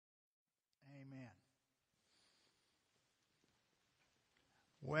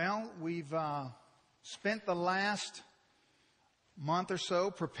Well, we've spent the last month or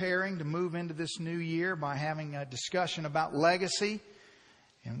so preparing to move into this new year by having a discussion about legacy.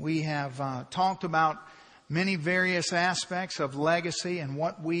 And we have talked about many various aspects of legacy and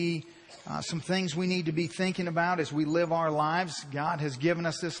what some things we need to be thinking about as we live our lives. God has given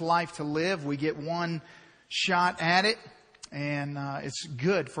us this life to live. We get one shot at it. And it's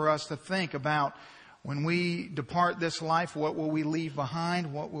good for us to think about when we depart this life, what will we leave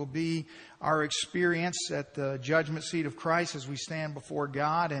behind? What will be our experience at the judgment seat of Christ as we stand before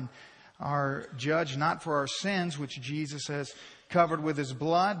God and are judged not for our sins, which Jesus has covered with His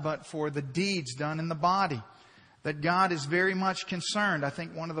blood, but for the deeds done in the body. That God is very much concerned. I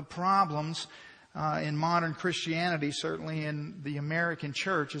think one of the problems in modern Christianity, certainly in the American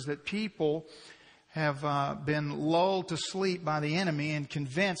church, is that people have been lulled to sleep by the enemy and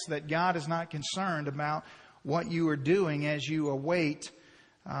convinced that God is not concerned about what you are doing as you await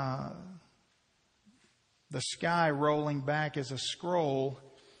the sky rolling back as a scroll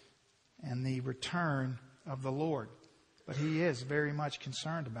and the return of the Lord. But He is very much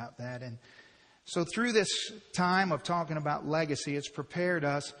concerned about that. And so through this time of talking about legacy, it's prepared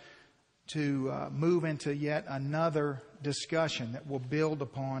us to move into yet another discussion that will build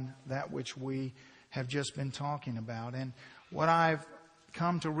upon that which we have just been talking about. And what I've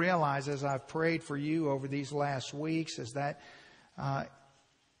come to realize as I've prayed for you over these last weeks is that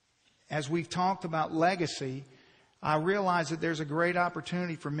as we've talked about legacy, I realize that there's a great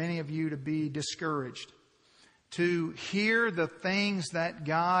opportunity for many of you to be discouraged, to hear the things that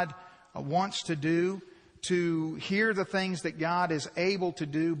God wants to do, to hear the things that God is able to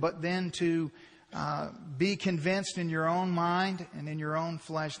do, but then to be convinced in your own mind and in your own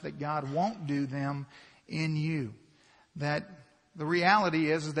flesh that God won't do them in you. That the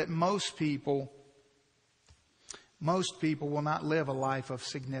reality is that most people will not live a life of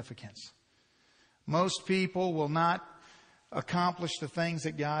significance. Most people will not accomplish the things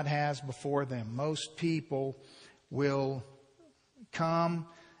that God has before them. Most people will come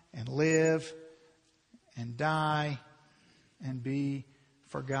and live and die and be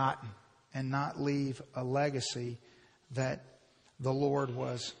forgotten, and not leave a legacy that the Lord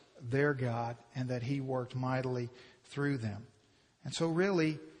was their God and that He worked mightily through them. And so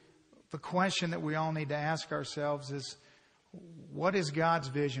really, the question that we all need to ask ourselves is, what is God's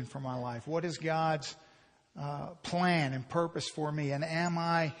vision for my life? What is God's plan and purpose for me? And am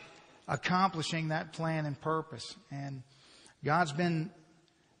I accomplishing that plan and purpose? And God's been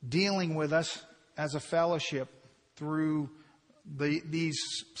dealing with us as a fellowship through these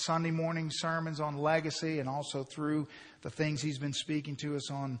Sunday morning sermons on legacy, and also through the things He's been speaking to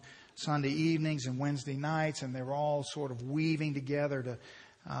us on Sunday evenings and Wednesday nights. And they're all sort of weaving together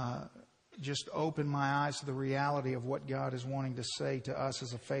to just open my eyes to the reality of what God is wanting to say to us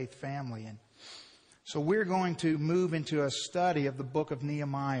as a faith family. And so we're going to move into a study of the book of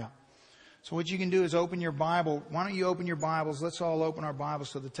Nehemiah. So what you can do is open your Bible. Why don't you open your Bibles? Let's all open our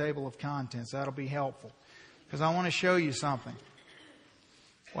Bibles to the table of contents. That'll be helpful, because I want to show you something.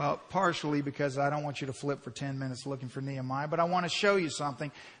 Well, partially because I don't want you to flip for 10 minutes looking for Nehemiah, but I want to show you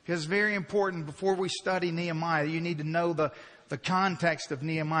something, because it's very important before we study Nehemiah. You need to know the context of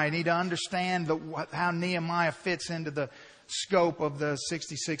Nehemiah. You need to understand how Nehemiah fits into the scope of the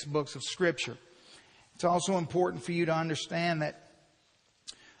 66 books of Scripture. It's also important for you to understand that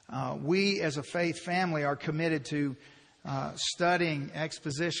we as a faith family are committed to studying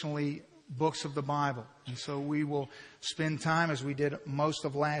expositionally books of the Bible. And so we will spend time, as we did most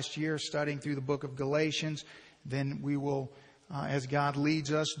of last year, studying through the book of Galatians. Then we will, as God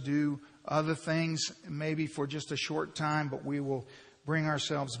leads us, do other things maybe for just a short time, but we will bring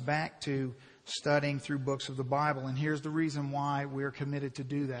ourselves back to studying through books of the Bible. And here's the reason why we're committed to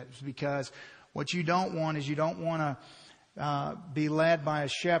do that. It's because what you don't want is you don't want to be led by a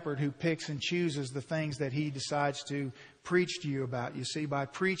shepherd who picks and chooses the things that he decides to preach to you about. You see, by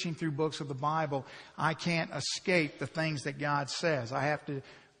preaching through books of the Bible, I can't escape the things that God says. I have to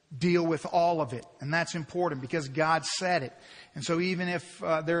deal with all of it. And that's important because God said it. And so even if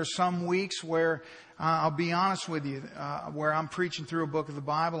there are some weeks where, I'll be honest with you, where I'm preaching through a book of the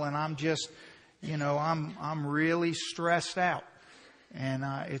Bible and I'm just, I'm really stressed out. And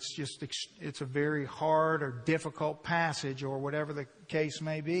it's a very hard or difficult passage, or whatever the case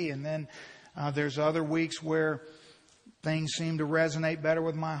may be. And then there's other weeks where things seem to resonate better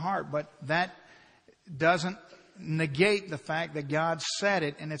with my heart. But that doesn't negate the fact that God said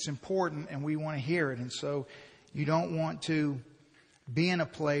it, and it's important, and we want to hear it. And so you don't want to be in a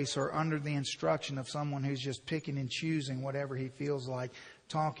place or under the instruction of someone who's just picking and choosing whatever he feels like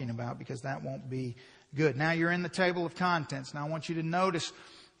talking about, because that won't be good. Now you're in the table of contents. Now I want you to notice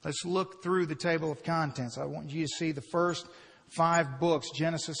Let's look through the table of contents. I want you to see the first 5 books,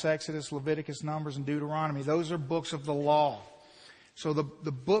 Genesis, Exodus, Leviticus, Numbers, and Deuteronomy. Those are books of the law. So the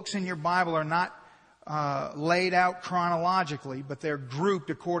books in your Bible are not laid out chronologically, but they're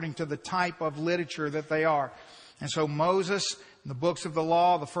grouped according to the type of literature that they are. And so Moses, the books of the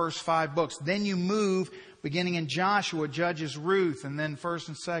law, the first 5 books. Then you move, beginning in Joshua, Judges, Ruth, and then 1st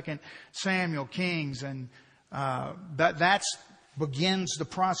and 2nd Samuel, Kings, and that's begins the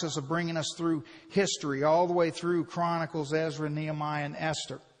process of bringing us through history, all the way through Chronicles, Ezra, Nehemiah, and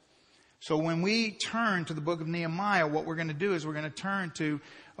Esther. So when we turn to the book of Nehemiah, what we're going to do is we're going to turn to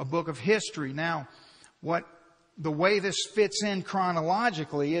a book of history. Now, the way this fits in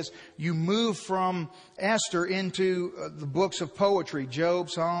chronologically is you move from Esther into the books of poetry, Job,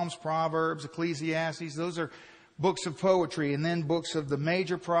 Psalms, Proverbs, Ecclesiastes. Those are books of poetry, and then books of the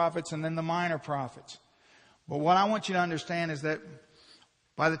major prophets and then the minor prophets. But what I want you to understand is that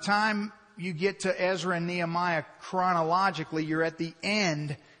by the time you get to Ezra and Nehemiah chronologically, you're at the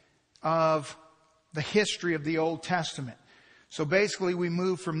end of the history of the Old Testament. So basically we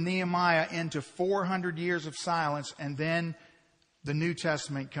move from Nehemiah into 400 years of silence, and then the New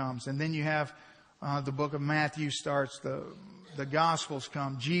Testament comes. And then you have the book of Matthew starts, the Gospels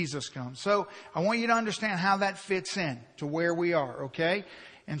come, Jesus comes. So I want you to understand how that fits in to where we are, okay?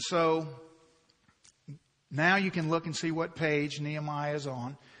 And so now you can look and see what page Nehemiah is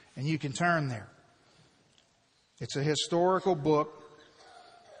on, and you can turn there. It's a historical book.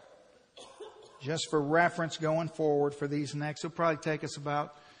 Just for reference going forward for these next, it'll probably take us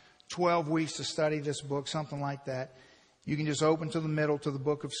about 12 weeks to study this book, something like that. You can just open to the middle to the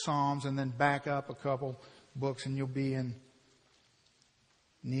book of Psalms and then back up a couple books and you'll be in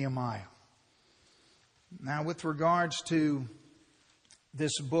Nehemiah. Now, with regards to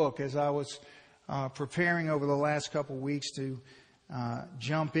this book, as I was preparing over the last couple of weeks to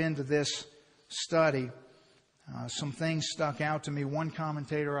jump into this study, some things stuck out to me. One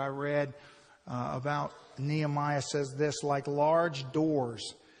commentator I read about Nehemiah says this: like large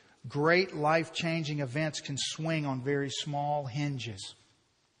doors, great life-changing events can swing on very small hinges.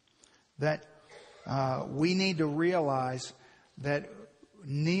 That we need to realize that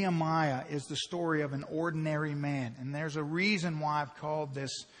Nehemiah is the story of an ordinary man. And there's a reason why I've called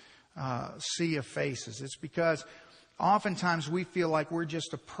this Sea of Faces. It's because oftentimes we feel like we're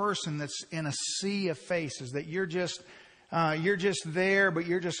just a person that's in a sea of faces, that you're just there, but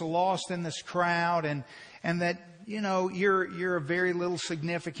you're just lost in this crowd, and that, you know, you're of very little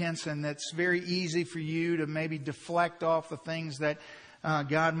significance, and it's very easy for you to maybe deflect off the things that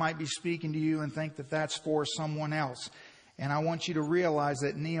God might be speaking to you and think that that's for someone else. And I want you to realize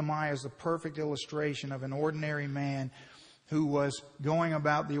that Nehemiah is the perfect illustration of an ordinary man who was going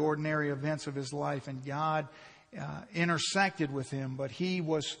about the ordinary events of his life, and God intersected with him, but he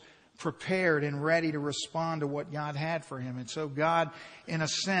was prepared and ready to respond to what God had for him. And so God, in a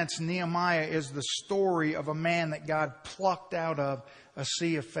sense, Nehemiah is the story of a man that God plucked out of a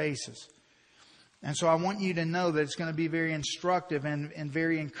sea of faces. And so I want you to know that it's going to be very instructive and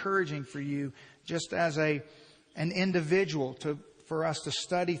very encouraging for you, just as an individual, for us to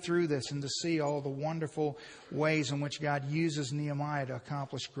study through this and to see all the wonderful ways in which God uses Nehemiah to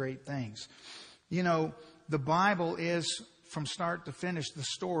accomplish great things. You know, the Bible is, from start to finish, the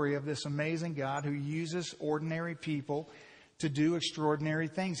story of this amazing God who uses ordinary people to do extraordinary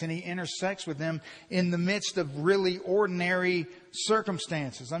things. And He intersects with them in the midst of really ordinary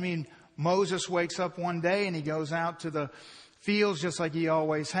circumstances. I mean, Moses wakes up one day and he goes out to the fields just like he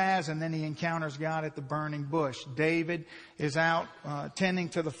always has, and then he encounters God at the burning bush. David is out tending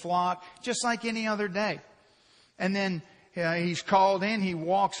to the flock just like any other day. And then he's called in, he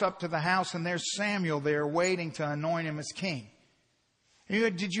walks up to the house, and there's Samuel there waiting to anoint him as king.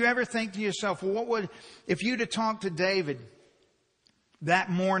 Did you ever think to yourself, well, what would, if you'd have talked to David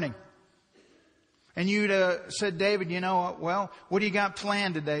that morning, and you'd have said, David, you know, well, what do you got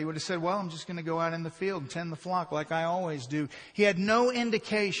planned today? He would have said, well, I'm just going to go out in the field and tend the flock like I always do. He had no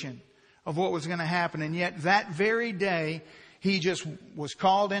indication of what was going to happen. And yet that very day, he just was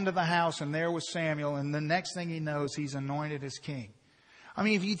called into the house, and there was Samuel. And the next thing he knows, he's anointed as king. I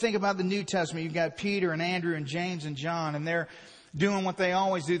mean, if you think about the New Testament, you've got Peter and Andrew and James and John, and they're doing what they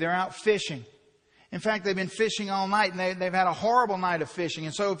always do. They're out fishing. In fact, they've been fishing all night, and they've had a horrible night of fishing.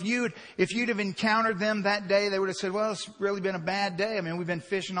 And so if you'd have encountered them that day, they would have said, well, it's really been a bad day. I mean, we've been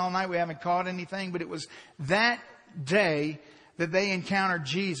fishing all night. We haven't caught anything. But it was that day that they encountered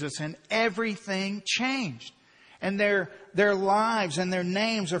Jesus, and everything changed. And their lives and their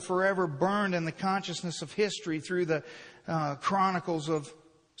names are forever burned in the consciousness of history through the chronicles of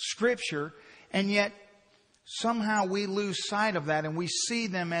Scripture. And yet, somehow we lose sight of that and we see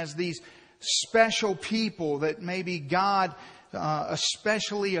them as these special people that maybe God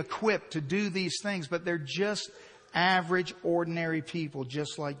especially equipped to do these things, but they're just average, ordinary people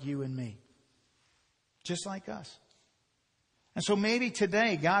just like you and me. Just like us. And so maybe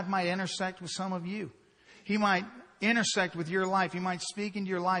today God might intersect with some of you. He might intersect with your life. He might speak into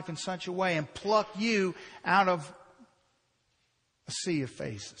your life in such a way and pluck you out of a sea of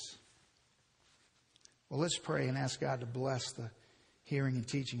faces. Well, let's pray and ask God to bless the hearing and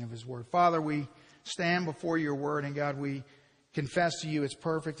teaching of His Word. Father, we stand before your Word, and God, we confess to you it's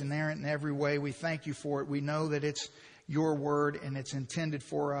perfect and inerrant in every way. We thank you for it. We know that it's your Word and it's intended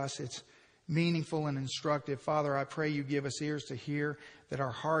for us. It's meaningful and instructive. Father, I pray you give us ears to hear, that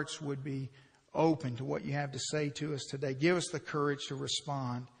our hearts would be open to what you have to say to us today. Give us the courage to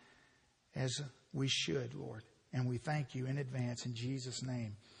respond as we should, Lord. And we thank you in advance in Jesus'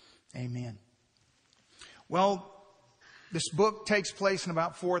 name. Amen. Well, this book takes place in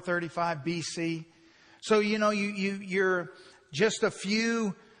about 435 BC. So, you're just a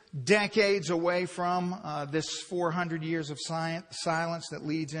few decades away from this 400 years of silence that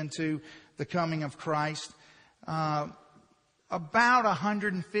leads into the coming of Christ. About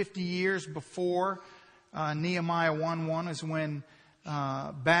 150 years before Nehemiah 1:1 is when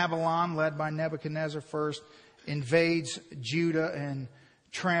Babylon, led by Nebuchadnezzar first, invades Judah and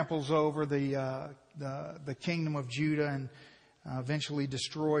tramples over the kingdom of Judah and eventually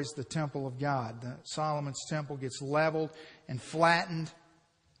destroys the temple of God. Solomon's temple gets leveled and flattened.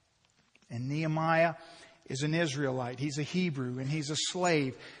 And Nehemiah is an Israelite. He's a Hebrew and he's a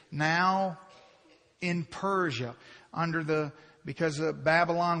slave now in Persia because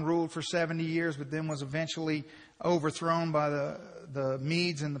Babylon ruled for 70 years, but then was eventually overthrown by the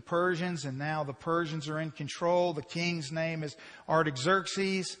Medes and the Persians, and now the Persians are in control. The king's name is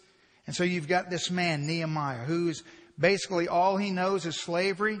Artaxerxes. And so you've got this man, Nehemiah, who's basically all he knows is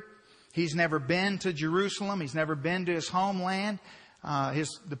slavery. He's never been to Jerusalem. He's never been to his homeland.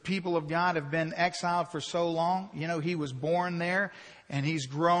 The people of God have been exiled for so long. He was born there and he's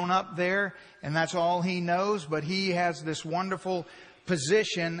grown up there, and that's all he knows. But he has this wonderful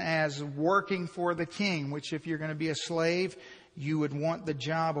position as working for the king, which if you're going to be a slave, you would want the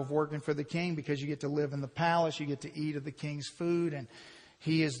job of working for the king because you get to live in the palace, you get to eat of the king's food, and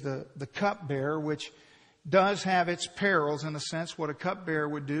he is the cupbearer, which does have its perils in a sense. What a cupbearer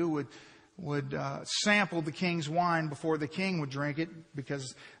would do would sample the king's wine before the king would drink it,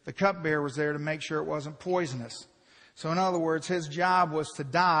 because the cupbearer was there to make sure it wasn't poisonous. So in other words, his job was to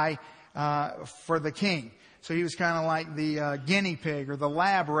die for the king. So he was kind of like the guinea pig or the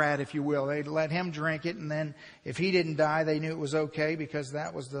lab rat, if you will. They'd let him drink it, and then if he didn't die, they knew it was okay, because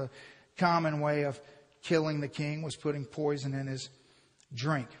that was the common way of killing the king, was putting poison in his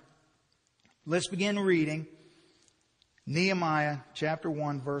drink. Let's begin reading Nehemiah chapter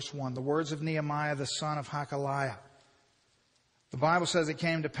 1, verse 1. The words of Nehemiah, the son of Hakaliah. The Bible says it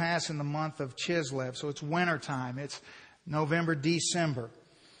came to pass in the month of Chislev. So it's winter time. It's November, December.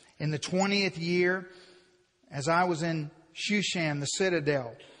 In the 20th year, as I was in Shushan, the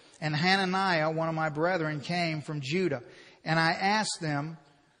citadel, and Hananiah, one of my brethren, came from Judah. And I asked them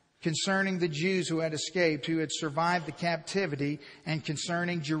concerning the Jews who had escaped, who had survived the captivity, and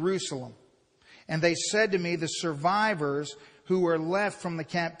concerning Jerusalem. And they said to me, the survivors who were left from the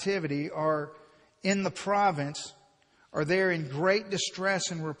captivity are in the province, are there in great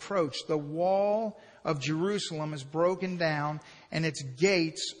distress and reproach. The wall of Jerusalem is broken down, and its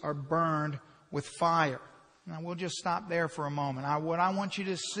gates are burned with fire. Now we'll just stop there for a moment. What I want you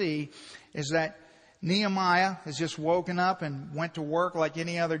to see is that Nehemiah has just woken up and went to work like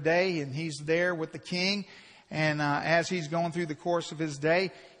any other day, and he's there with the king. And as he's going through the course of his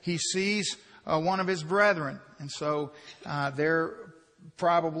day, he sees one of his brethren. And so they're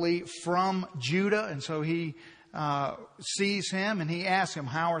probably from Judah. And so he sees him and he asks him,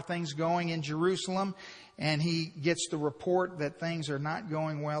 how are things going in Jerusalem? And he gets the report that things are not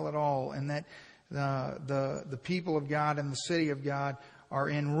going well at all, and that the people of God and the city of God are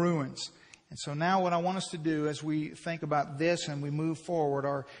in ruins. And so now what I want us to do as we think about this and we move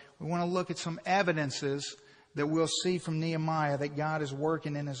forward we want to look at some evidences that we'll see from Nehemiah that God is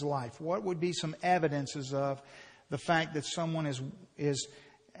working in his life. What would be some evidences of the fact that someone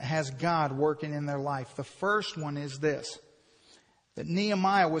has God working in their life? The first one is this, that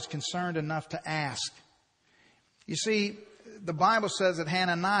Nehemiah was concerned enough to ask. You see, the Bible says that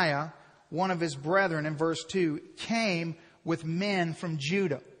Hananiah, one of his brethren, in verse 2, came with men from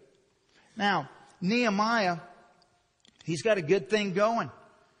Judah. Now, Nehemiah, he's got a good thing going.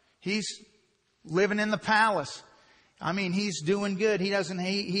 He's living in the palace. I mean, he's doing good.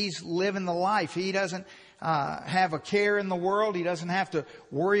 He's living the life. He doesn't have a care in the world. He doesn't have to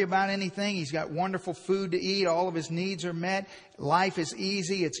worry about anything. He's got wonderful food to eat. All of his needs are met. Life is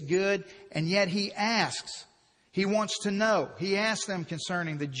easy. It's good. And yet he asks. He wants to know. He asked them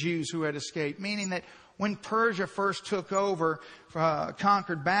concerning the Jews who had escaped, meaning that when Persia first took over,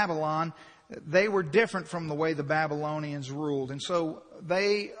 conquered Babylon, they were different from the way the Babylonians ruled. And so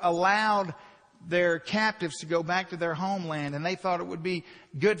they allowed their captives to go back to their homeland, and they thought it would be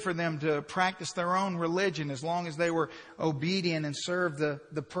good for them to practice their own religion as long as they were obedient and served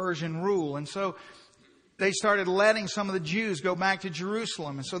the Persian rule. And so they started letting some of the Jews go back to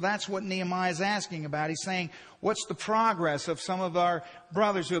Jerusalem. And so that's what Nehemiah is asking about. He's saying, what's the progress of some of our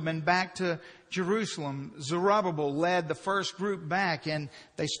brothers who have been back to Jerusalem? Zerubbabel led the first group back, and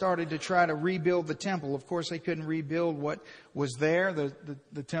they started to try to rebuild the temple. Of course, they couldn't rebuild what was there,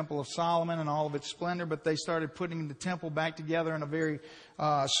 the Temple of Solomon and all of its splendor, but they started putting the temple back together in a very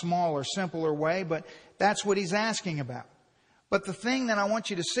smaller, simpler way. But that's what he's asking about. But the thing that I want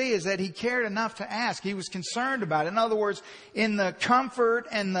you to see is that he cared enough to ask. He was concerned about it. In other words, in the comfort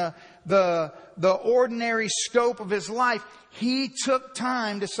and the ordinary scope of his life, he took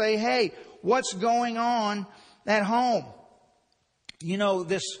time to say, hey, what's going on at home? You know,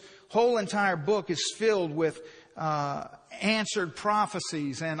 this whole entire book is filled with answered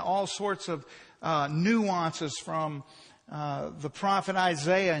prophecies and all sorts of nuances from the prophet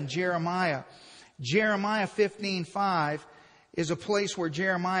Isaiah and Jeremiah. Jeremiah 15:5 is a place where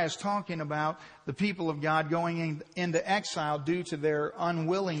Jeremiah is talking about the people of God going into exile due to their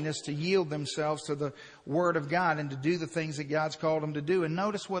unwillingness to yield themselves to the Word of God and to do the things that God's called them to do. And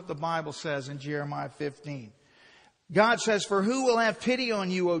notice what the Bible says in Jeremiah 15. God says, "For who will have pity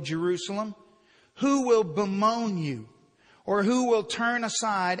on you, O Jerusalem? Who will bemoan you? Or who will turn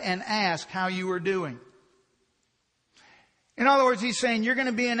aside and ask how you are doing?" In other words, he's saying you're going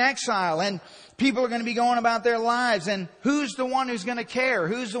to be in exile and people are going to be going about their lives. And who's the one who's going to care?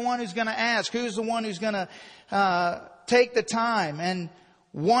 Who's the one who's going to ask? Who's the one who's going to take the time and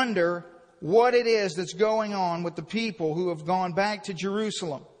wonder what it is that's going on with the people who have gone back to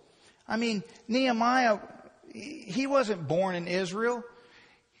Jerusalem? I mean, Nehemiah, he wasn't born in Israel.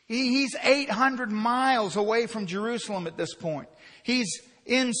 He's 800 miles away from Jerusalem at this point. He's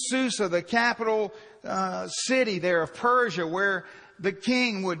in Susa, the capital city there of Persia, where the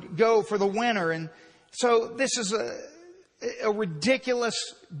king would go for the winter. And so this is a ridiculous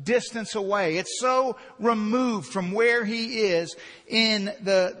distance away. It's so removed from where he is in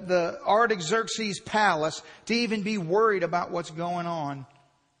the Artaxerxes palace to even be worried about what's going on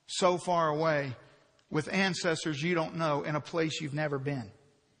so far away with ancestors you don't know in a place you've never been.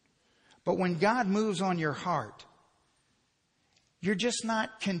 But when God moves on your heart, you're just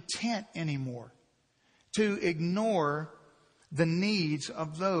not content anymore to ignore the needs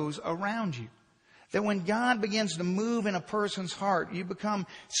of those around you. That when God begins to move in a person's heart, you become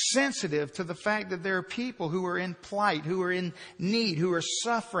sensitive to the fact that there are people who are in plight, who are in need, who are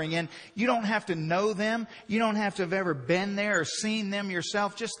suffering. And you don't have to know them. You don't have to have ever been there or seen them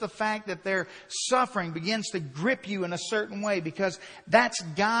yourself. Just the fact that they're suffering begins to grip you in a certain way, because that's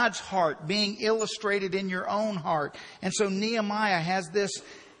God's heart being illustrated in your own heart. And so Nehemiah has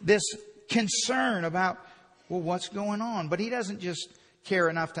this concern about, well, what's going on? But he doesn't just care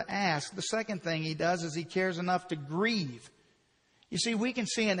enough to ask. The second thing he does is he cares enough to grieve. You see, we can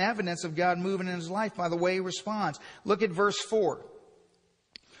see an evidence of God moving in his life by the way he responds. Look at verse 4.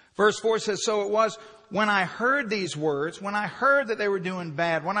 Verse 4 says, "So it was when I heard these words, when I heard that they were doing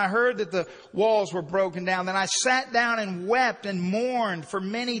bad, when I heard that the walls were broken down, then I sat down and wept and mourned for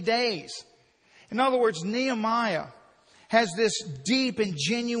many days." In other words, Nehemiah has this deep and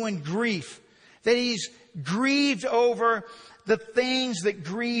genuine grief, that he's grieved over the things that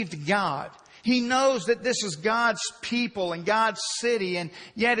grieved God. He knows that this is God's people and God's city, and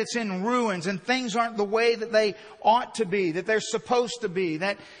yet it's in ruins, and things aren't the way that they ought to be, that they're supposed to be,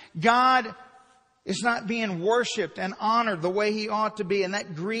 that God is not being worshipped and honored the way he ought to be, and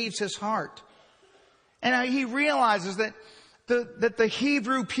that grieves his heart. And he realizes that the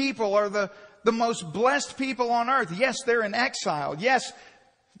Hebrew people are the most blessed people on earth. Yes, they're in exile. Yes,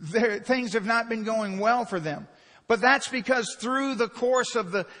 things have not been going well for them. But that's because through the course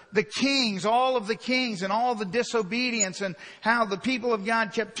of the kings, all of the kings and all the disobedience, and how the people of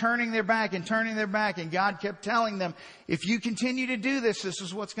God kept turning their back, and God kept telling them, if you continue to do this, this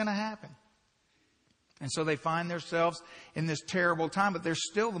is what's going to happen. And so they find themselves in this terrible time, but they're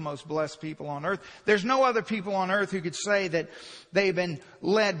still the most blessed people on earth. There's no other people on earth who could say that they've been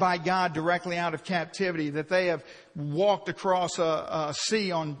led by God directly out of captivity, that they have walked across a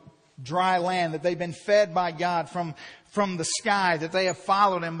sea on dry land, that they've been fed by God from the sky, that they have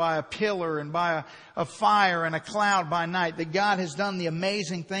followed Him by a pillar and by a fire and a cloud by night, that God has done the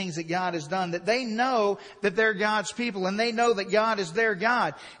amazing things that God has done, that they know that they're God's people and they know that God is their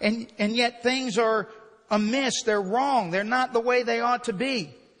God. And yet things are amiss, they're wrong, they're not the way they ought to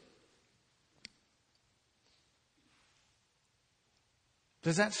be.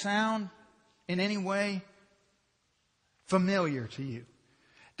 Does that sound in any way familiar to you?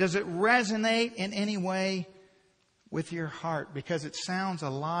 Does it resonate in any way with your heart? Because it sounds a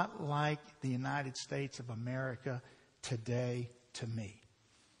lot like the United States of America today to me.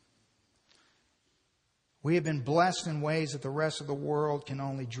 We have been blessed in ways that the rest of the world can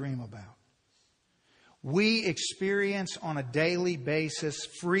only dream about. We experience on a daily basis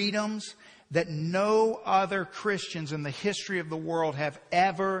freedoms that no other Christians in the history of the world have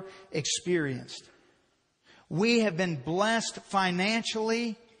ever experienced. We have been blessed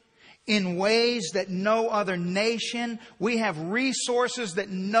financially in ways that no other nation. We have resources that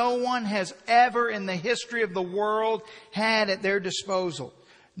no one has ever in the history of the world had at their disposal.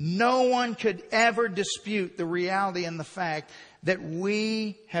 No one could ever dispute the reality and the fact that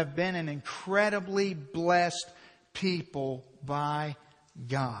we have been an incredibly blessed people by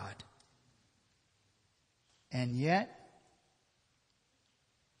God. And yet,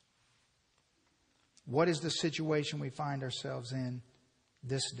 what is the situation we find ourselves in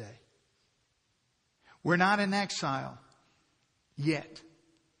this day? We're not in exile yet,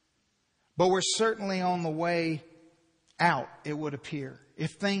 but we're certainly on the way out, it would appear,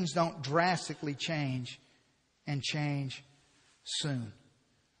 if things don't drastically change and change soon.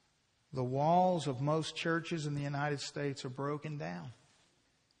 The walls of most churches in the United States are broken down.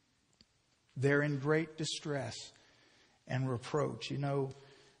 They're in great distress and reproach. You know,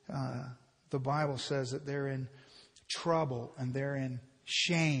 the Bible says that they're in trouble and they're in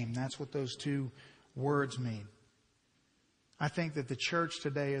shame. That's what those two words mean. I think that the church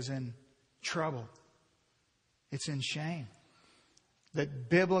today is in trouble. It's in shame. That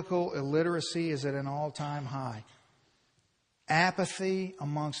biblical illiteracy is at an all-time high. Apathy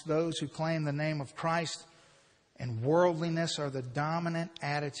amongst those who claim the name of Christ and worldliness are the dominant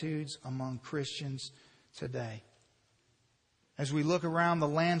attitudes among Christians today. As we look around the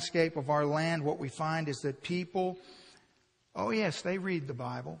landscape of our land, what we find is that people, oh yes, they read the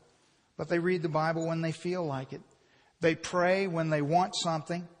Bible, but they read the Bible when they feel like it. They pray when they want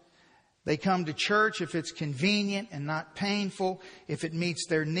something. They come to church if it's convenient and not painful, if it meets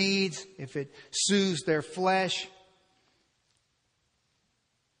their needs, if it soothes their flesh.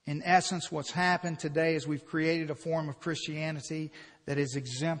 In essence, what's happened today is we've created a form of Christianity that is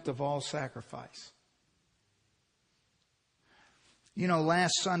exempt of all sacrifice. You know,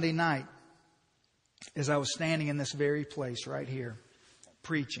 last Sunday night, as I was standing in this very place right here,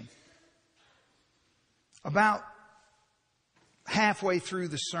 preaching, about halfway through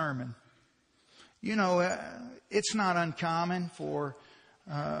the sermon, you know, it's not uncommon for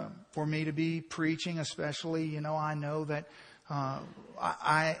me to be preaching, especially, you know, I know that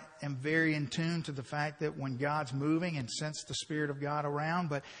I am very in tune to the fact that when God's moving and sense the Spirit of God around,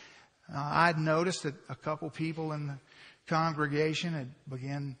 but I'd noticed that a couple people in the congregation had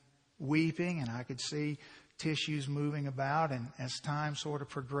begun weeping, and I could see tissues moving about, and as time sort of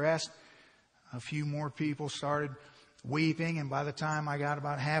progressed, a few more people started weeping, and by the time I got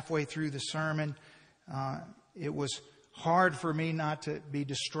about halfway through the sermon, it was hard for me not to be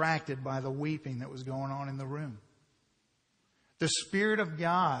distracted by the weeping that was going on in the room. The Spirit of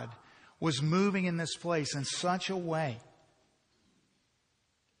God was moving in this place in such a way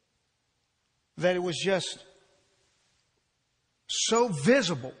that it was just so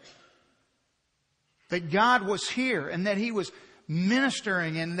visible that God was here and that He was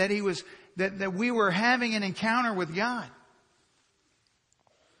ministering and that that we were having an encounter with God.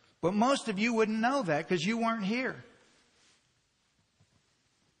 But most of you wouldn't know that because you weren't here.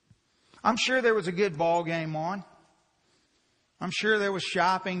 I'm sure there was a good ball game on. I'm sure there was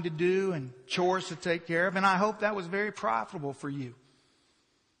shopping to do and chores to take care of, and I hope that was very profitable for you.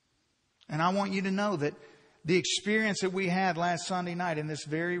 And I want you to know that the experience that we had last Sunday night in this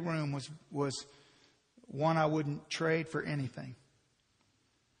very room was one I wouldn't trade for anything.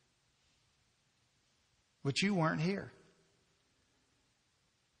 But you weren't here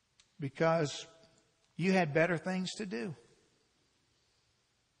because you had better things to do.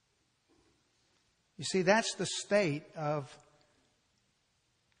 You see, that's the state of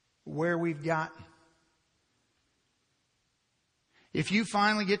where we've gotten. If you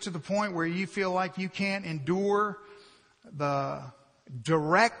finally get to the point where you feel like you can't endure the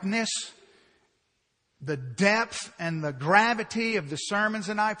directness the depth and the gravity of the sermons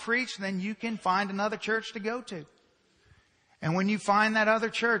that I preach, then you can find another church to go to. And when you find that other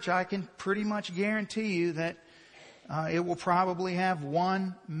church, I can pretty much guarantee you that it will probably have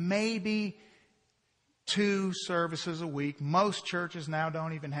one, maybe 2 services a week. Most churches now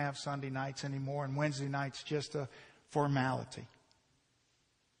don't even have Sunday nights anymore, and Wednesday nights just a formality.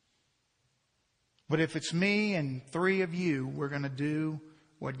 But if it's me and 3 of you, we're going to do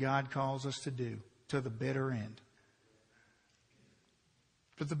what God calls us to do to the bitter end.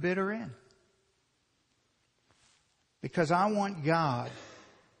 To the bitter end. Because I want God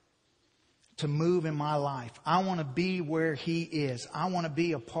to move in my life. I want to be where He is. I want to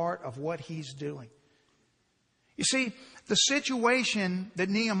be a part of what He's doing. You see, the situation that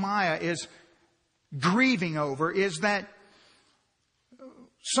Nehemiah is grieving over is that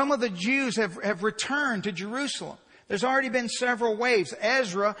some of the Jews have returned to Jerusalem. There's already been several waves.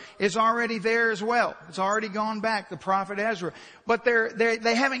 Ezra is already there as well. It's already gone back, the prophet Ezra. But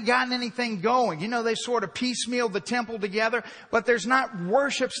they haven't gotten anything going. You know, they sort of piecemealed the temple together, but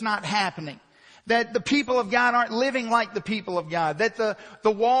worship's not happening. That the people of God aren't living like the people of God. That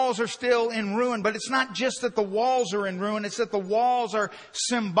the walls are still in ruin. But it's not just that the walls are in ruin. It's that the walls are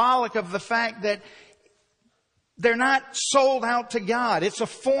symbolic of the fact that they're not sold out to God. It's a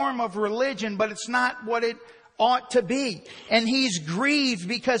form of religion, but it's not what it ought to be. And he's grieved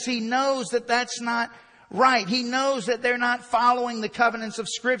because he knows that that's not right. He knows that they're not following the covenants of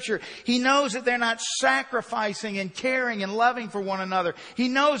Scripture. He knows that they're not sacrificing and caring and loving for one another. He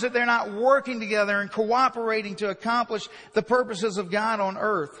knows that they're not working together and cooperating to accomplish the purposes of God on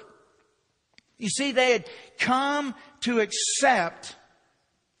earth. You see, they had come to accept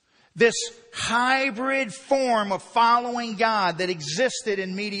this hybrid form of following God that existed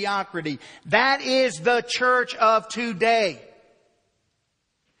in mediocrity. That is the church of today.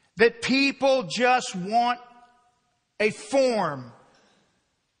 That people just want a form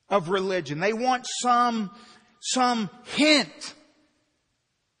of religion. They want some hint.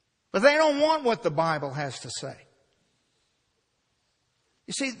 But they don't want what the Bible has to say.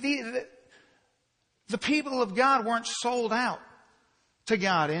 You see, the people of God weren't sold out to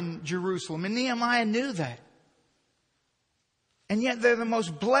God in Jerusalem. And Nehemiah knew that. And yet they're the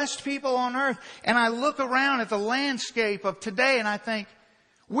most blessed people on earth. And I look around at the landscape of today and I think,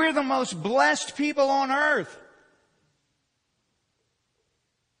 we're the most blessed people on earth.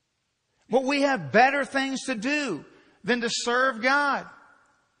 But we have better things to do than to serve God.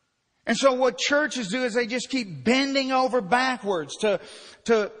 And so what churches do is they just keep bending over backwards to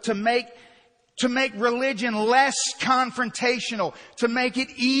make religion less confrontational, to make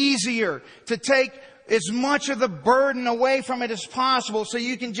it easier, to take as much of the burden away from it as possible so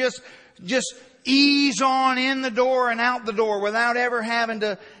you can just ease on in the door and out the door without ever having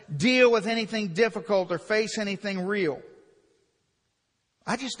to deal with anything difficult or face anything real.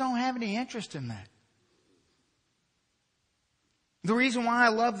 I just don't have any interest in that. The reason why I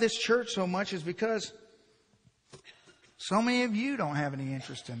love this church so much is because so many of you don't have any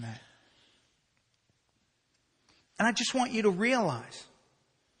interest in that. And I just want you to realize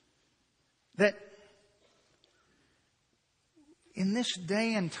that in this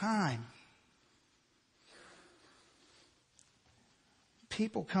day and time,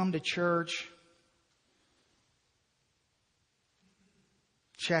 people come to church,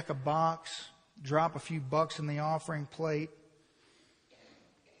 check a box, drop a few bucks in the offering plate.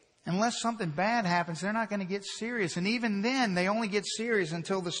 Unless something bad happens, they're not going to get serious. And even then, they only get serious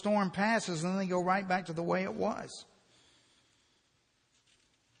until the storm passes and then they go right back to the way it was.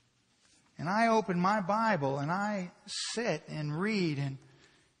 And I open my Bible and I sit and read and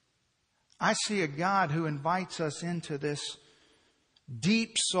I see a God who invites us into this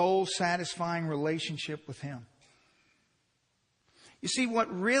deep, soul-satisfying relationship with Him. You see,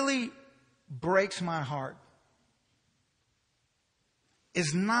 what really breaks my heart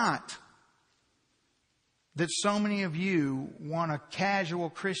is not that so many of you want a casual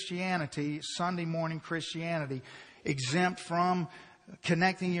Christianity, Sunday morning Christianity, exempt from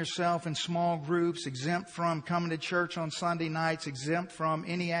connecting yourself in small groups, exempt from coming to church on Sunday nights, exempt from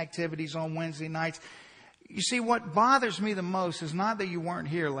any activities on Wednesday nights. You see, what bothers me the most is not that you weren't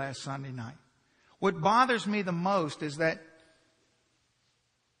here last Sunday night. What bothers me the most is that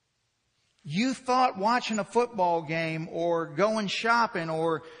you thought watching a football game or going shopping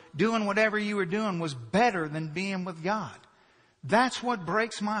or doing whatever you were doing was better than being with God. That's what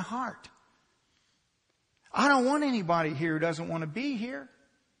breaks my heart. I don't want anybody here who doesn't want to be here.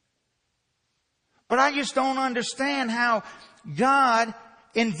 But I just don't understand how God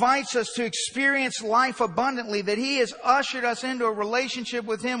invites us to experience life abundantly, that He has ushered us into a relationship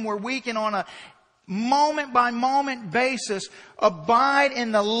with Him where we can, on a moment by moment basis, abide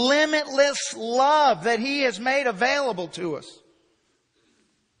in the limitless love that He has made available to us.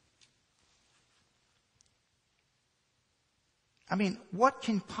 I mean, what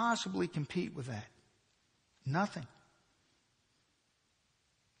can possibly compete with that? Nothing.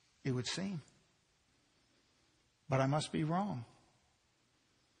 It would seem. But I must be wrong.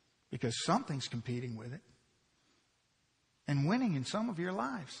 Because something's competing with it. And winning in some of your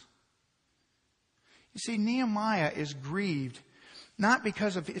lives. You see, Nehemiah is grieved not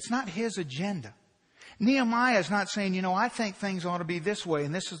because of, it's not his agenda. Nehemiah is not saying, you know, I think things ought to be this way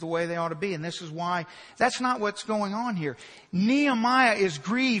and this is the way they ought to be and this is why. That's not what's going on here. Nehemiah is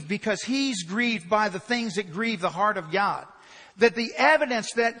grieved because he's grieved by the things that grieve the heart of God. That the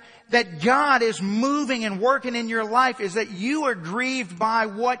evidence that God is moving and working in your life is that you are grieved by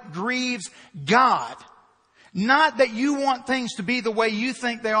what grieves God. Not that you want things to be the way you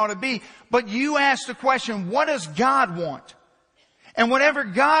think they ought to be, but you ask the question, what does God want? And whatever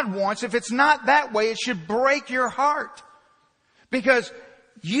God wants, if it's not that way, it should break your heart. Because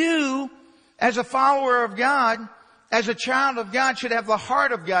you, as a follower of God, as a child of God, should have the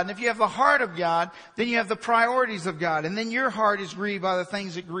heart of God. And if you have the heart of God, then you have the priorities of God. And then your heart is grieved by the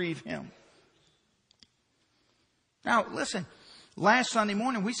things that grieve Him. Now, listen, last Sunday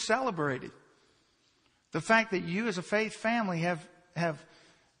morning we celebrated the fact that you as a faith family have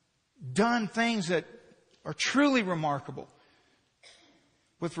done things that are truly remarkable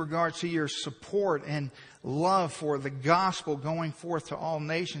with regards to your support and love for the gospel going forth to all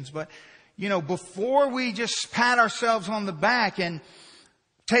nations. But, you know, before we just pat ourselves on the back and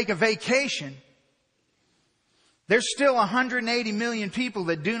take a vacation, there's still 180 million people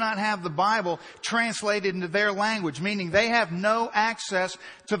that do not have the Bible translated into their language, meaning they have no access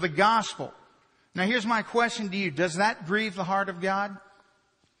to the gospel. Now here's my question to you. Does that grieve the heart of God?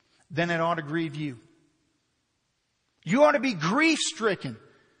 Then it ought to grieve you. You ought to be grief-stricken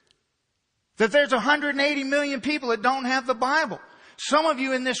that there's 180 million people that don't have the Bible. Some of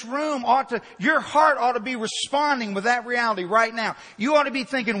you in this room your heart ought to be responding with that reality right now. You ought to be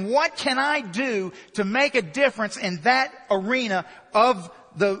thinking, what can I do to make a difference in that arena of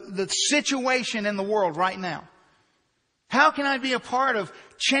the situation in the world right now? How can I be a part of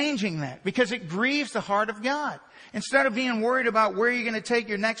changing that? Because it grieves the heart of God. Instead of being worried about where you're going to take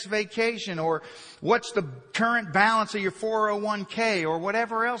your next vacation or what's the current balance of your 401k or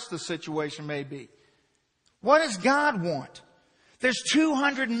whatever else the situation may be. What does God want? There's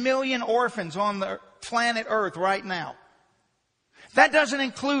 200 million orphans on the planet Earth right now. That doesn't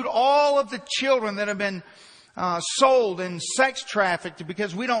include all of the children that have been sold and sex trafficked,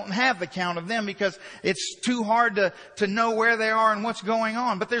 because we don't have the count of them because it's too hard to know where they are and what's going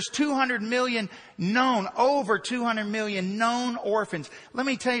on. But there's 200 million known, over 200 million known orphans. Let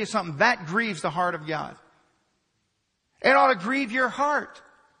me tell you something, that grieves the heart of God. It ought to grieve your heart.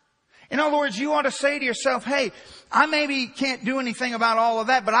 In other words, you ought to say to yourself, hey, I maybe can't do anything about all of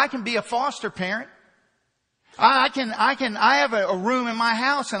that, but I can be a foster parent. I have a room in my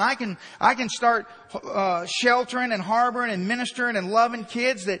house and I can start sheltering and harboring and ministering and loving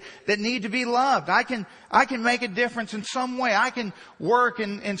kids that need to be loved. I can make a difference in some way. I can work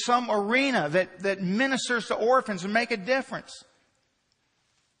in some arena that ministers to orphans and make a difference.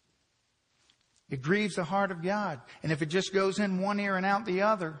 It grieves the heart of God. And if it just goes in one ear and out the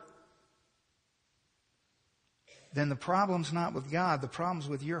other, then the problem's not with God, the problem's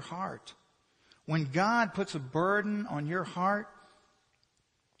with your heart. When God puts a burden on your heart,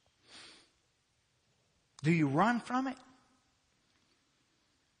 do you run from it?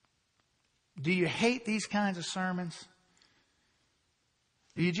 Do you hate these kinds of sermons?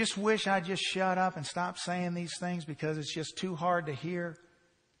 Do you just wish I'd just shut up and stop saying these things because it's just too hard to hear?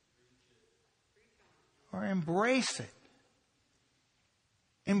 Or embrace it.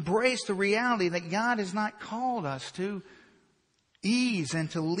 Embrace the reality that God has not called us to ease and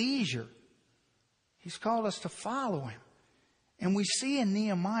to leisure. He's called us to follow Him. And we see in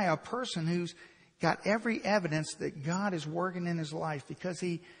Nehemiah a person who's got every evidence that God is working in his life because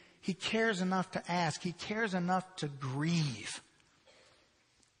he cares enough to ask. He cares enough to grieve.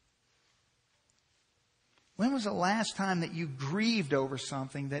 When was the last time that you grieved over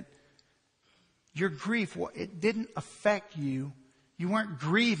something that your grief, it didn't affect you? You weren't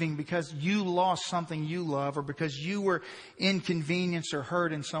grieving because you lost something you love or because you were inconvenienced or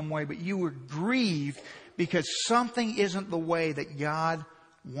hurt in some way, but you were grieved because something isn't the way that God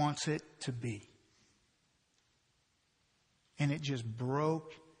wants it to be. And it just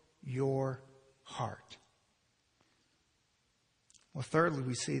broke your heart. Well, thirdly,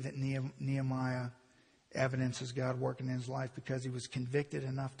 we see that Nehemiah evidences God working in his life because he was convicted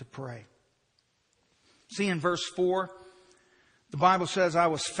enough to pray. See, in verse 4, the Bible says, I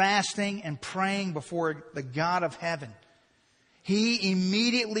was fasting and praying before the God of heaven. He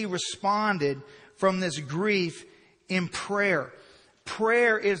immediately responded from this grief in prayer.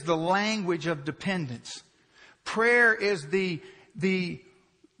 Prayer is the language of dependence. Prayer is the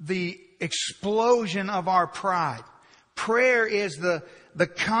explosion of our pride. Prayer is the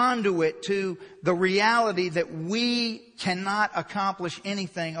conduit to the reality that we cannot accomplish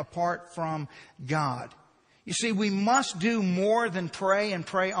anything apart from God. You see, we must do more than pray and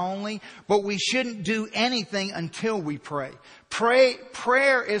pray only, but we shouldn't do anything until we pray.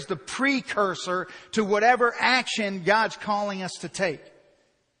 Prayer is the precursor to whatever action God's calling us to take.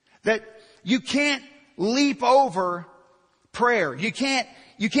 That you can't leap over prayer. You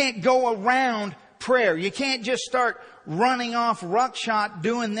can't go around prayer. You can't just start running off ruckshot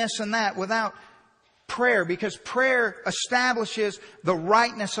doing this and that without prayer, because prayer establishes the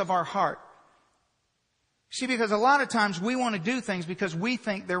rightness of our heart. See, because a lot of times we want to do things because we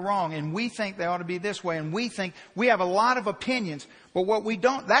think they're wrong and we think they ought to be this way and we think we have a lot of opinions, but what we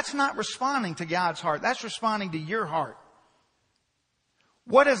don't, that's not responding to God's heart. That's responding to your heart.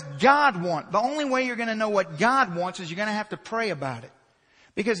 What does God want? The only way you're going to know what God wants is you're going to have to pray about it.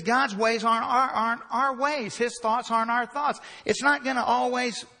 Because God's ways aren't our ways. His thoughts aren't our thoughts. It's not going to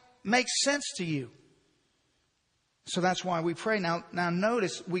always make sense to you. So that's why we pray. Now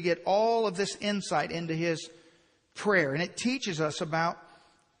notice we get all of this insight into his prayer. And it teaches us about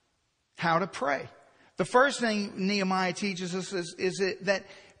how to pray. The first thing Nehemiah teaches us is that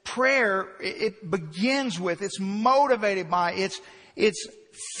prayer, it begins with, it's motivated by, it's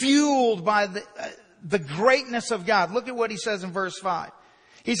fueled by the greatness of God. Look at what he says in verse 5.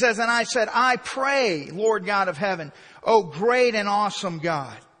 He says, and I said, I pray, Lord God of heaven, O great and awesome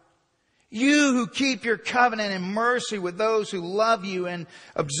God. You who keep your covenant and mercy with those who love you and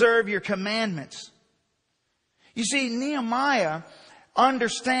observe your commandments. You see, Nehemiah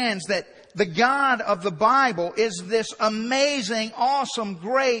understands that the God of the Bible is this amazing, awesome,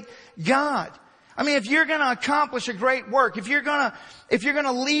 great God. I mean, if you're going to accomplish a great work, if you're going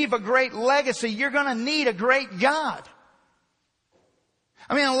to leave a great legacy, you're going to need a great God.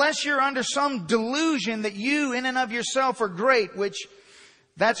 I mean, unless you're under some delusion that you in and of yourself are great, which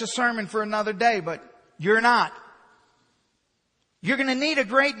that's a sermon for another day, but you're not. You're going to need a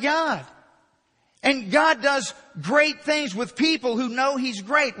great God. And God does great things with people who know He's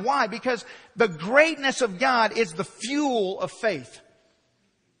great. Why? Because the greatness of God is the fuel of faith.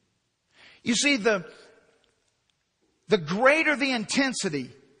 You see, the greater the intensity,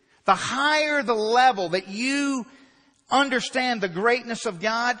 the higher the level that you understand the greatness of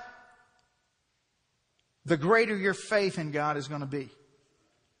God, the greater your faith in God is going to be.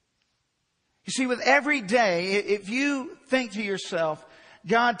 You see, with every day, if you think to yourself,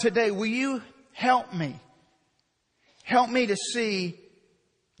 God, today, will you help me? Help me to see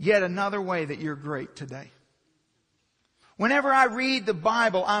yet another way that you're great today. Whenever I read the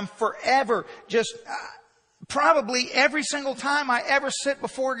Bible, I'm forever just, probably every single time I ever sit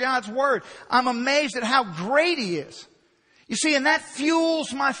before God's Word, I'm amazed at how great He is. You see, and that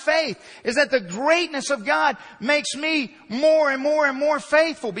fuels my faith, is that the greatness of God makes me more and more and more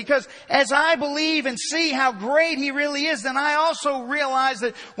faithful. Because as I believe and see how great He really is, then I also realize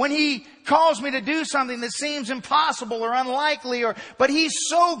that when He calls me to do something that seems impossible or unlikely, but He's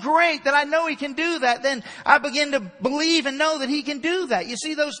so great that I know He can do that, then I begin to believe and know that He can do that. You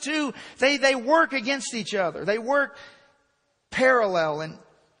see, those two, they work against each other. They work parallel. And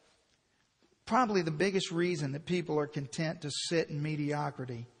probably the biggest reason that people are content to sit in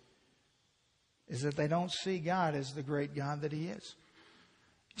mediocrity is that they don't see God as the great God that He is.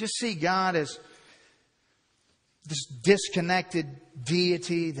 Just see God as this disconnected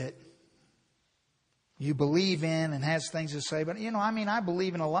deity that you believe in and has things to say. But, I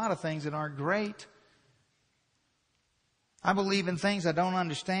believe in a lot of things that aren't great. I believe in things I don't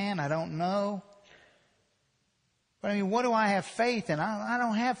understand, I don't know. But what do I have faith in? I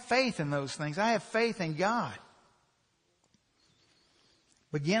don't have faith in those things. I have faith in God.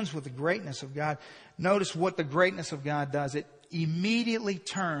 Begins with the greatness of God. Notice what the greatness of God does. It immediately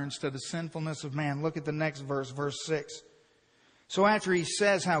turns to the sinfulness of man. Look at the next verse, verse 6. So after he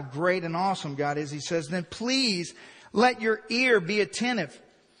says how great and awesome God is, he says, then please let your ear be attentive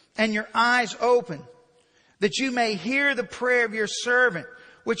and your eyes open, that you may hear the prayer of your servant,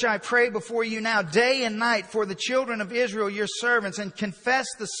 which I pray before you now day and night for the children of Israel, your servants, and confess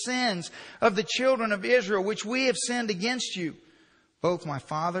the sins of the children of Israel, which we have sinned against you. Both my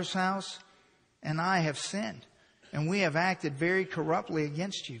father's house and I have sinned, and we have acted very corruptly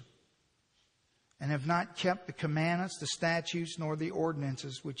against you. and have not kept the commandments, the statutes, nor the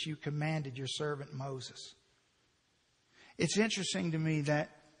ordinances which you commanded your servant Moses. It's interesting to me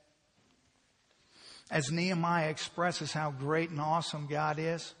that as Nehemiah expresses how great and awesome God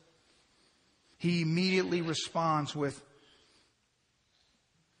is, he immediately responds with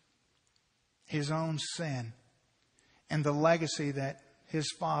his own sin and the legacy that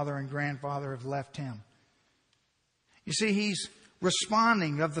his father and grandfather have left him. You see, he's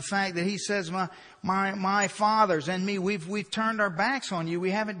responding of the fact that he says, my fathers and me, we've turned our backs on you.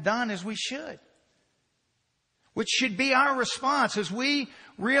 We haven't done as we should. Which should be our response as we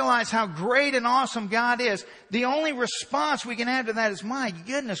realize how great and awesome God is. The only response we can have to that is, my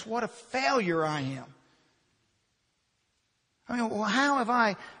goodness, what a failure I am. I mean, well, how have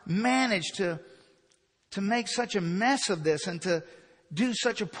I managed to make such a mess of this and to do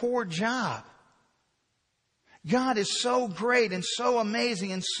such a poor job? God is so great and so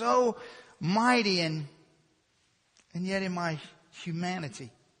amazing and so mighty, and yet in my humanity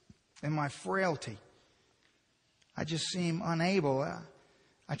and my frailty, I just seem unable.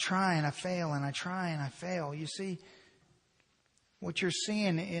 I try and I fail, and I try and I fail. You see, what you're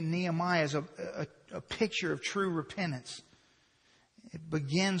seeing in Nehemiah is a picture of true repentance. It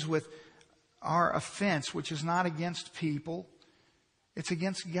begins with our offense, which is not against people. It's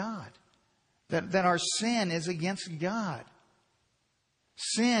against God. That our sin is against God.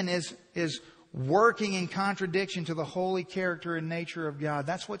 Sin is working in contradiction to the holy character and nature of God.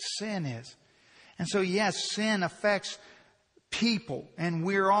 That's what sin is. And so, yes, sin affects people, and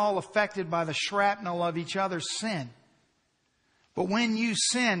we're all affected by the shrapnel of each other's sin. But when you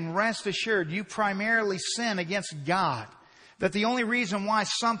sin, rest assured, you primarily sin against God. That the only reason why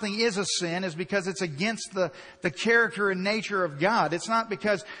something is a sin is because it's against the character and nature of God. It's not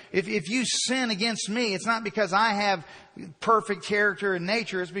because, if you sin against me, it's not because I have perfect character and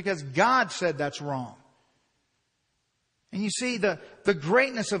nature. It's because God said that's wrong. And you see, the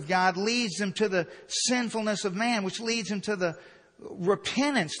greatness of God leads him to the sinfulness of man, which leads him to the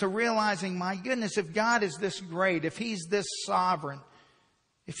repentance, to realizing, my goodness, if God is this great, if He's this sovereign,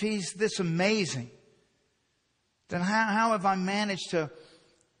 if He's this amazing, then how have I managed to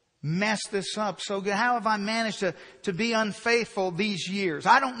mess this up so good? How have I managed to be unfaithful these years?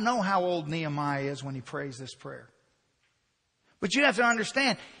 I don't know how old Nehemiah is when he prays this prayer. But you have to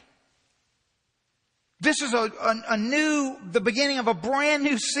understand, this is the beginning of a brand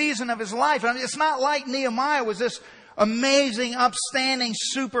new season of his life. I mean, it's not like Nehemiah was this amazing, upstanding,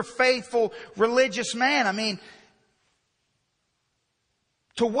 super faithful, religious man. I mean,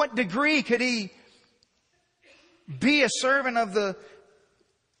 to what degree could he be a servant of the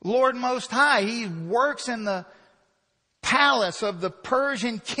Lord Most High? He works in the palace of the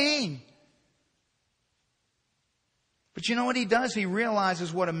Persian king. But you know what he does? He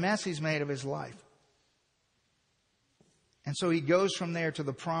realizes what a mess he's made of his life. And so he goes from there to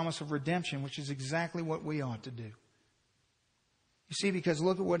the promise of redemption, which is exactly what we ought to do. You see, because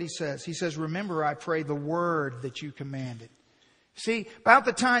look at what he says. He says, remember, I pray, the word that you commanded. See, about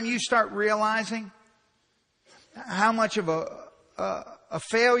the time you start realizing how much of a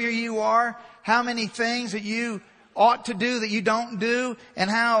failure you are, how many things that you ought to do that you don't do, and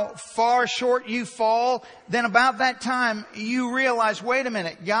how far short you fall, then about that time you realize, wait a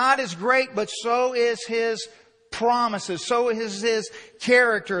minute, God is great, but so is His promises, so is His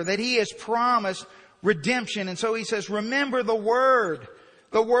character, that He has promised redemption. And so He says, remember the word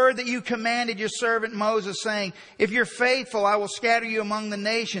that you commanded your servant Moses, saying, if you're faithful, I will scatter you among the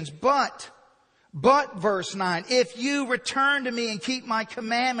nations. But, verse 9, if you return to me and keep my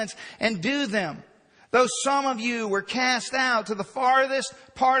commandments and do them, though some of you were cast out to the farthest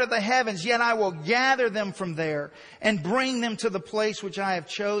part of the heavens, yet I will gather them from there and bring them to the place which I have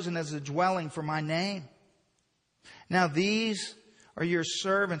chosen as a dwelling for my name. Now these are your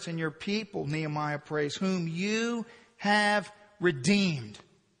servants and your people, Nehemiah prays, whom you have redeemed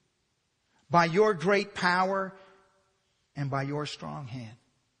by your great power and by your strong hand.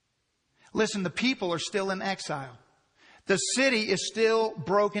 Listen, the people are still in exile. The city is still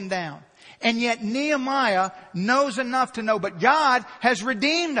broken down. And yet Nehemiah knows enough to know, but God has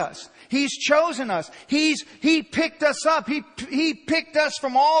redeemed us. He's chosen us. He picked us up. He picked us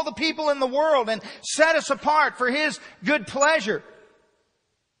from all the people in the world and set us apart for His good pleasure.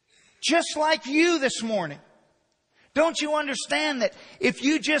 Just like you this morning. Don't you understand that if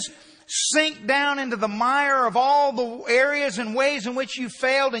you just sink down into the mire of all the areas and ways in which you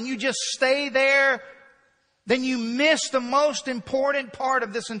failed and you just stay there, then you miss the most important part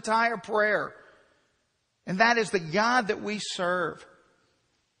of this entire prayer. And that is the God that we serve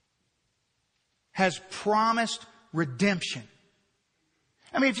has promised redemption.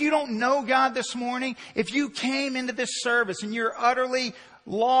 I mean, if you don't know God this morning, if you came into this service and you're utterly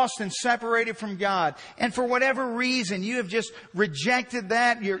lost and separated from God, and for whatever reason you have just rejected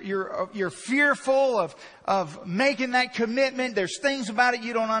that, you're fearful of making that commitment, there's things about it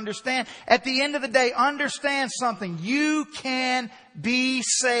you don't understand. At the end of the day, understand something. You can be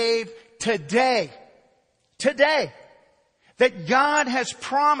saved today. Today. That God has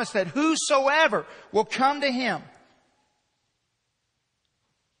promised that whosoever will come to Him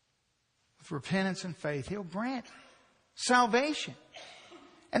with repentance and faith, He'll grant salvation.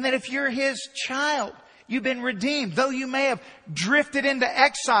 And that if you're His child, you've been redeemed. Though you may have drifted into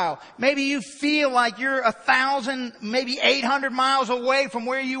exile, maybe you feel like you're 1,000, maybe 800 miles away from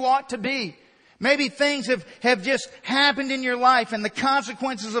where you ought to be. Maybe things have just happened in your life and the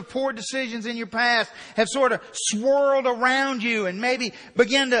consequences of poor decisions in your past have sort of swirled around you and maybe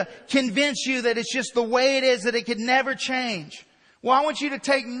begin to convince you that it's just the way it is, that it could never change. Well, I want you to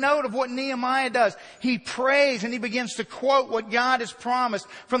take note of what Nehemiah does. He prays and he begins to quote what God has promised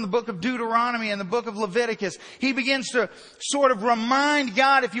from the book of Deuteronomy and the book of Leviticus. He begins to sort of remind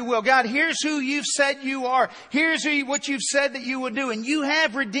God, if you will, God, here's who you've said you are. Here's what you've said that you will do. And you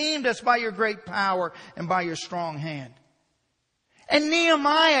have redeemed us by your great power and by your strong hand. And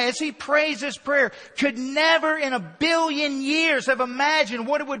Nehemiah, as he prays this prayer, could never in a billion years have imagined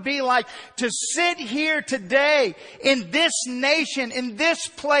what it would be like to sit here today in this nation, in this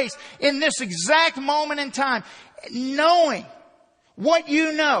place, in this exact moment in time, knowing what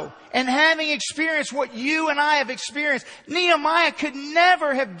you know and having experienced what you and I have experienced. Nehemiah could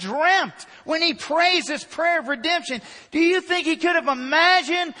never have dreamt when he prays this prayer of redemption. Do you think he could have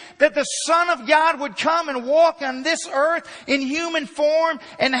imagined that the Son of God would come and walk on this earth in human form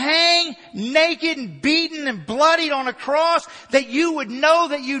and hang naked and beaten and bloodied on a cross, that you would know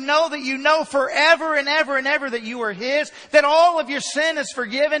that you know that you know forever and ever and ever that you are His, that all of your sin is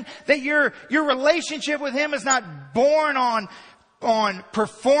forgiven, that your relationship with Him is not born on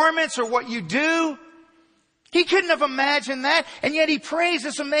performance or what you do? He couldn't have imagined that. And yet he prays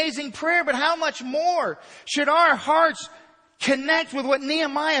this amazing prayer. But how much more should our hearts connect with what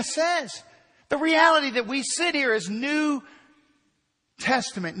Nehemiah says? The reality that we sit here as New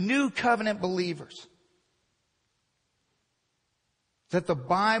Testament, New Covenant believers. That the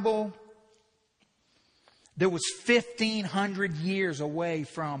Bible that was 1,500 years away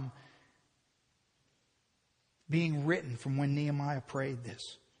from being written from when Nehemiah prayed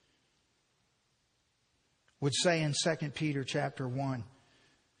this, would say in 2 Peter chapter 1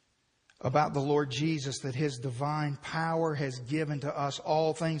 about the Lord Jesus that His divine power has given to us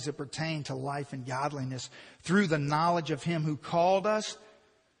all things that pertain to life and godliness through the knowledge of Him who called us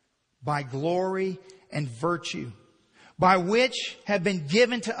by glory and virtue, by which have been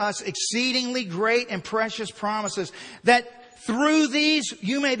given to us exceedingly great and precious promises, that through these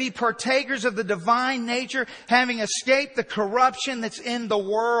you may be partakers of the divine nature, having escaped the corruption that's in the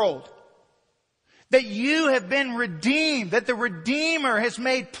world. That you have been redeemed, that the Redeemer has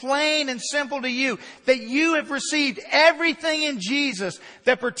made plain and simple to you, that you have received everything in Jesus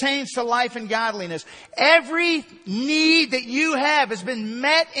that pertains to life and godliness. Every need that you have has been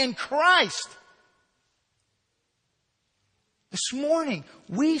met in Christ. This morning,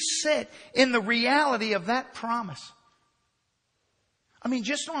 we sit in the reality of that promise. I mean,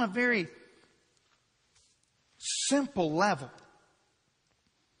 just on a very simple level.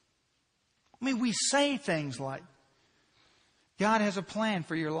 I mean, we say things like, God has a plan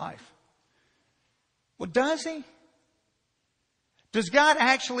for your life. Well, does He? Does God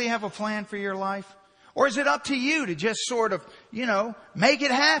actually have a plan for your life? Or is it up to you to just sort of, make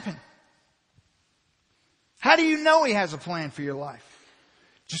it happen? How do you know He has a plan for your life?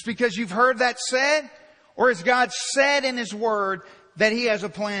 Just because you've heard that said? Or has God said in His Word that He has a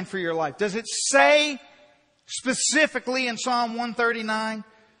plan for your life? Does it say specifically in Psalm 139,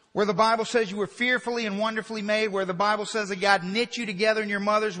 where the Bible says you were fearfully and wonderfully made, where the Bible says that God knit you together in your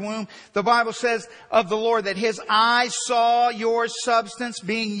mother's womb? The Bible says of the Lord that His eyes saw your substance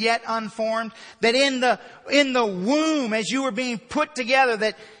being yet unformed, that in the womb as you were being put together,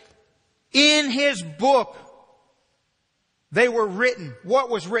 that in His book they were written. What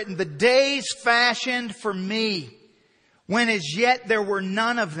was written? The days fashioned for me, when as yet there were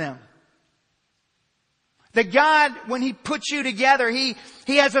none of them. That God, when He puts you together, He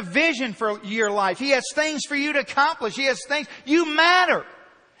has a vision for your life. He has things for you to accomplish. He has things. You matter.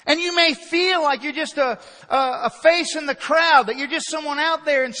 And you may feel like you're just a face in the crowd, that you're just someone out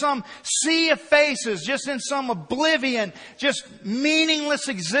there in some sea of faces, just in some oblivion, just meaningless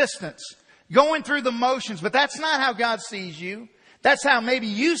existence, going through the motions. But that's not how God sees you. That's how maybe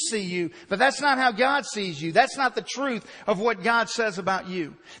you see you, but that's not how God sees you. That's not the truth of what God says about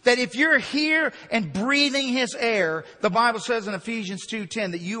you. That if you're here and breathing His air, the Bible says in Ephesians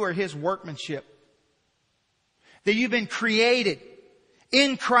 2:10 that you are His workmanship. That you've been created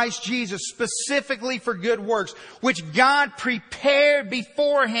in Christ Jesus specifically for good works, which God prepared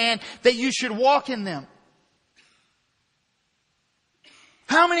beforehand that you should walk in them.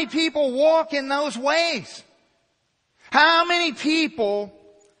 How many people walk in those ways? How many people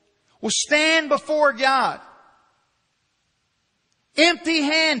will stand before God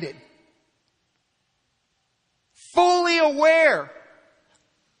empty-handed, fully aware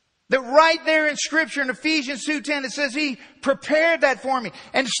that right there in Scripture in Ephesians 2:10 it says He prepared that for me,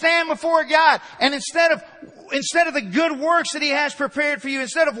 and stand before God, and instead of the good works that He has prepared for you,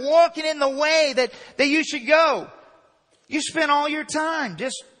 instead of walking in the way that you should go, you spend all your time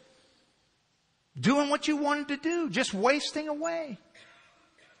just doing what you wanted to do, just wasting away.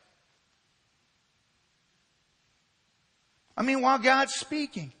 I mean, while God's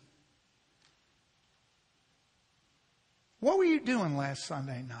speaking. What were you doing last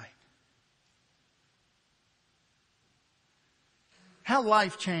Sunday night? How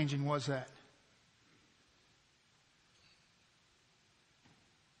life-changing was that?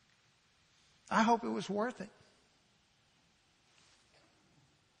 I hope it was worth it.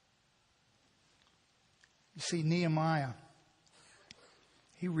 You see, Nehemiah,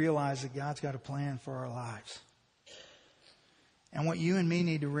 he realized that God's got a plan for our lives. And what you and me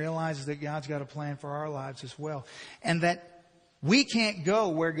need to realize is that God's got a plan for our lives as well. And that we can't go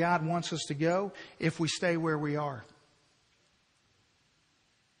where God wants us to go if we stay where we are.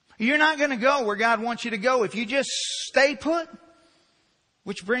 You're not going to go where God wants you to go if you just stay put.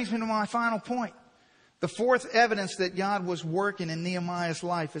 Which brings me to my final point. The fourth evidence that God was working in Nehemiah's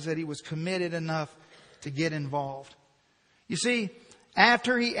life is that he was committed enough to get involved. You see,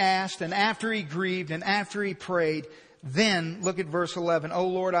 after he asked and after he grieved and after he prayed, then look at verse 11. O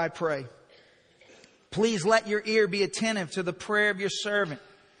Lord, I pray, please let your ear be attentive to the prayer of your servant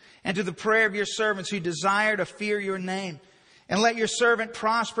and to the prayer of your servants who desire to fear your name. And let your servant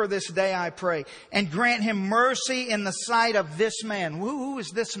prosper this day, I pray, and grant him mercy in the sight of this man. Who is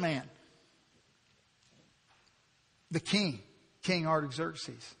this man? The king, King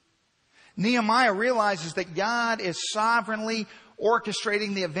Artaxerxes. Nehemiah realizes that God is sovereignly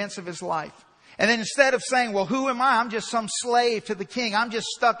orchestrating the events of his life. And then instead of saying, well, who am I? I'm just some slave to the king. I'm just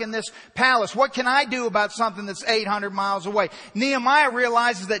stuck in this palace. What can I do about something that's 800 miles away? Nehemiah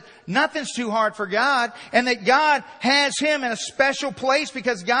realizes that nothing's too hard for God and that God has him in a special place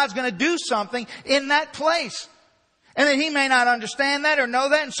because God's going to do something in that place. And that he may not understand that or know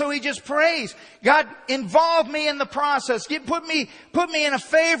that. And so he just prays, God, involve me in the process. Put me in a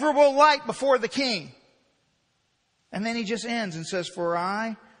favorable light before the king. And then he just ends and says, for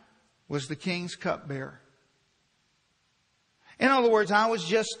I was the king's cupbearer. In other words, I was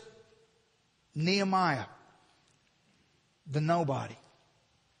just Nehemiah, the nobody.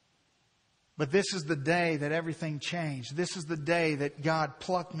 But this is the day that everything changed. This is the day that God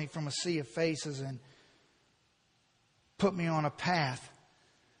plucked me from a sea of faces and put me on a path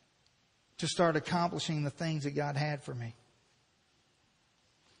to start accomplishing the things that God had for me.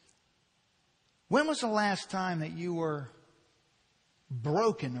 When was the last time that you were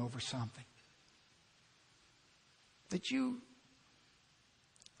broken over something? That you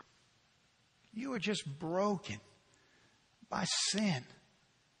were just broken by sin.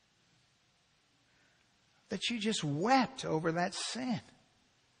 That you just wept over that sin.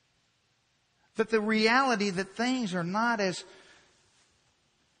 That the reality that things are not as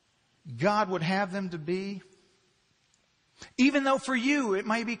God would have them to be. Even though for you it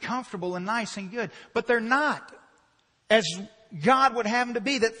may be comfortable and nice and good, but they're not as God would have them to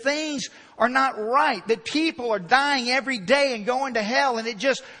be. That things are not right. That people are dying every day and going to hell, and it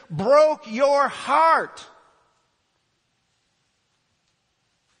just broke your heart.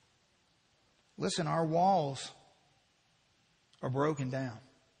 Listen, our walls are broken down.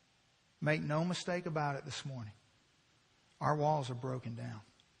 Make no mistake about it this morning. Our walls are broken down.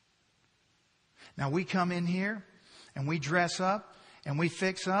 Now we come in here and we dress up and we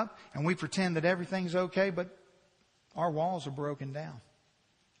fix up and we pretend that everything's okay, but our walls are broken down.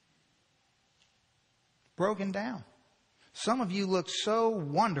 Broken down. Some of you look so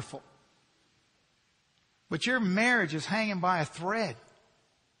wonderful, but your marriage is hanging by a thread.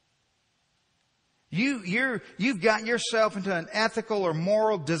 You've got yourself into an ethical or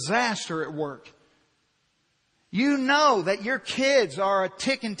moral disaster at work. You know that your kids are a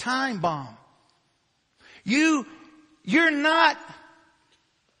ticking time bomb. You're not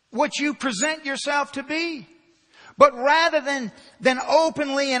what you present yourself to be. But rather than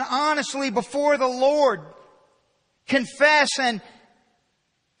openly and honestly before the Lord confess and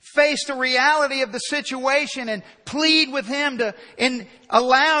face the reality of the situation and plead with Him to and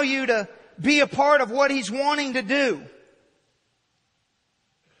allow you to be a part of what He's wanting to do.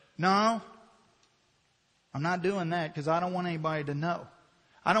 No, I'm not doing that because I don't want anybody to know.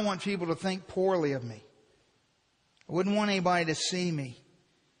 I don't want people to think poorly of me. I wouldn't want anybody to see me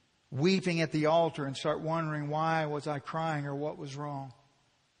weeping at the altar and start wondering why was I crying or what was wrong.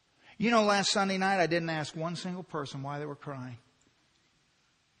 You know, last Sunday night I didn't ask one single person why they were crying.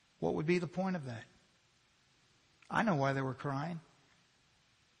 What would be the point of that? I know why they were crying.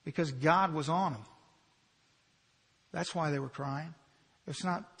 Because God was on them. That's why they were crying. It's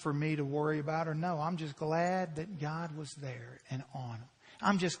not for me to worry about or know. I'm just glad that God was there and on them.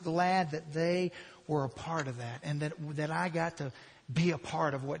 I'm just glad that they were a part of that and that I got to be a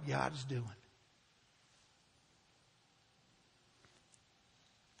part of what God's doing.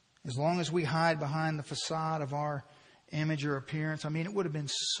 As long as we hide behind the facade of our image or appearance, I mean, it would have been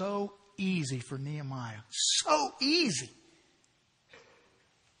so easy for Nehemiah. So easy.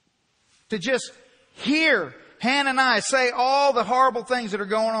 To just hear Hananiah say all the horrible things that are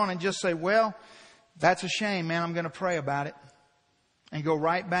going on and just say, well, that's a shame, man. I'm going to pray about it. And go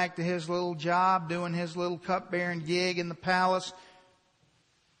right back to his little job, doing his little cupbearing gig in the palace.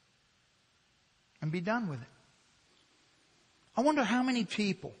 And be done with it. I wonder how many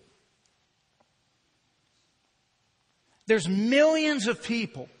people. There's millions of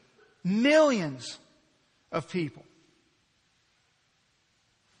people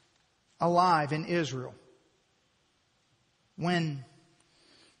alive in Israel when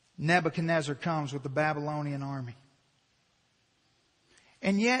Nebuchadnezzar comes with the Babylonian army.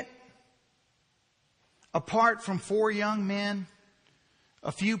 And yet, apart from 4 young men,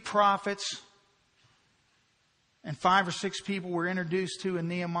 a few prophets, and 5 or 6 people we're introduced to in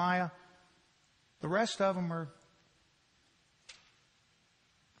Nehemiah, the rest of them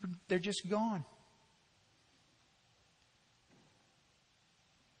they're just gone.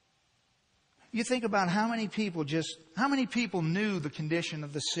 You think about how many people knew the condition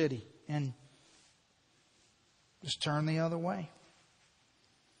of the city and just turned the other way.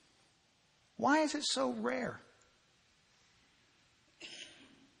 Why is it so rare?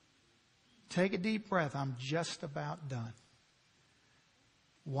 Take a deep breath. I'm just about done.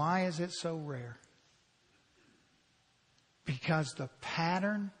 Why is it so rare? Because the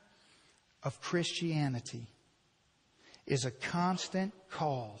pattern of Christianity is a constant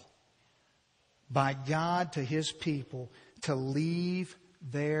call by God to His people to leave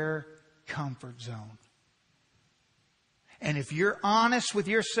their comfort zone. And if you're honest with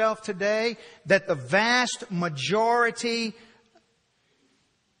yourself today, that the vast majority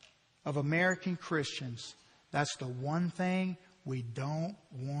of American Christians, that's the one thing we don't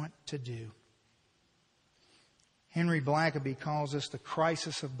want to do. Henry Blackaby calls this the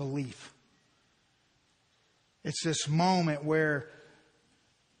crisis of belief. It's this moment where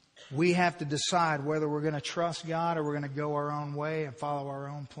we have to decide whether we're going to trust God or we're going to go our own way and follow our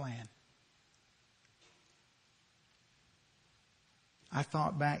own plan. I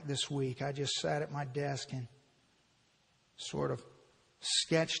thought back this week. I just sat at my desk and sort of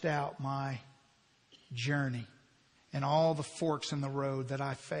sketched out my journey and all the forks in the road that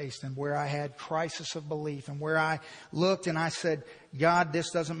I faced and where I had crisis of belief and where I looked and I said, God, this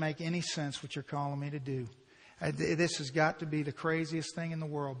doesn't make any sense what you're calling me to do. This has got to be the craziest thing in the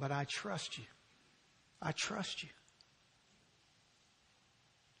world, but I trust you. I trust you.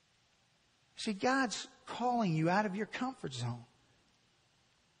 See, God's calling you out of your comfort zone.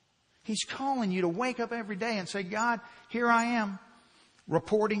 He's calling you to wake up every day and say, God, here I am,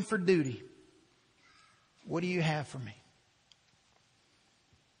 reporting for duty. What do you have for me?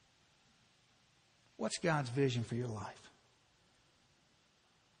 What's God's vision for your life?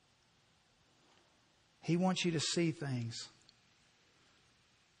 He wants you to see things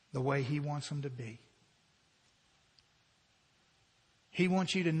the way He wants them to be. He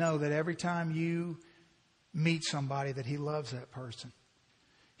wants you to know that every time you meet somebody that He loves that person.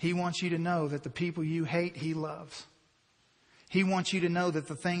 He wants you to know that the people you hate, He loves. He wants you to know that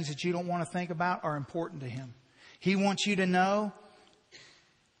the things that you don't want to think about are important to Him. He wants you to know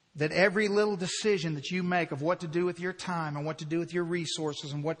that every little decision that you make of what to do with your time and what to do with your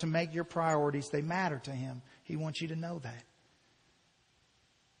resources and what to make your priorities, they matter to Him. He wants you to know that.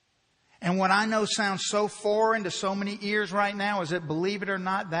 And what I know sounds so foreign to so many ears right now is that, believe it or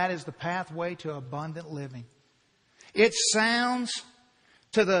not, that is the pathway to abundant living. It sounds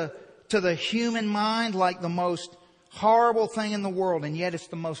to the human mind like the most horrible thing in the world, and yet it's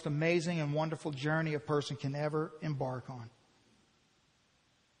the most amazing and wonderful journey a person can ever embark on.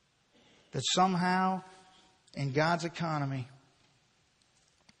 That somehow, in God's economy,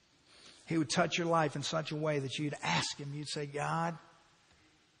 He would touch your life in such a way that you'd ask Him, you'd say, God,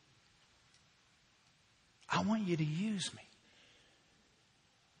 I want you to use me.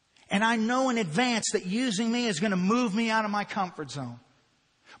 And I know in advance that using me is going to move me out of my comfort zone.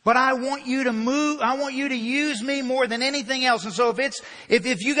 But I want you to use me more than anything else. And so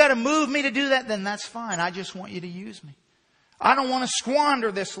if you got to move me to do that, then that's fine. I just want you to use me. I don't want to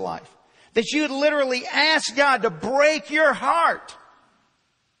squander this life. That you'd literally ask God to break your heart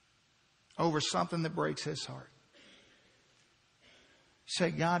over something that breaks His heart.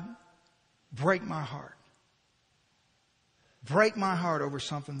 Say, God, break my heart. Break my heart over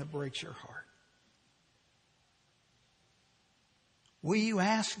something that breaks your heart. Will you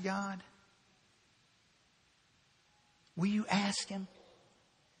ask God? Will you ask Him?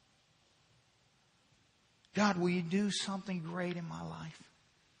 God, will you do something great in my life?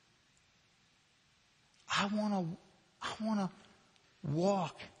 I want to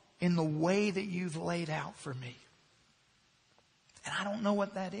walk in the way that you've laid out for me. And I don't know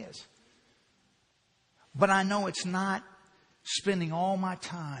what that is. But I know it's not spending all my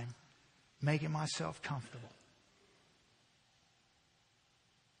time making myself comfortable.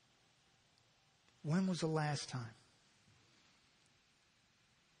 When was the last time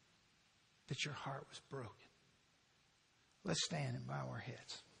that your heart was broken? Let's stand and bow our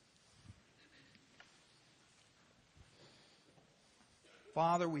heads.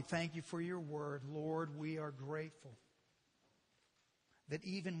 Father, we thank you for your word. Lord, we are grateful that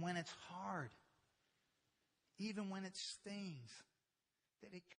even when it's hard, even when it stings,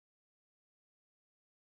 that it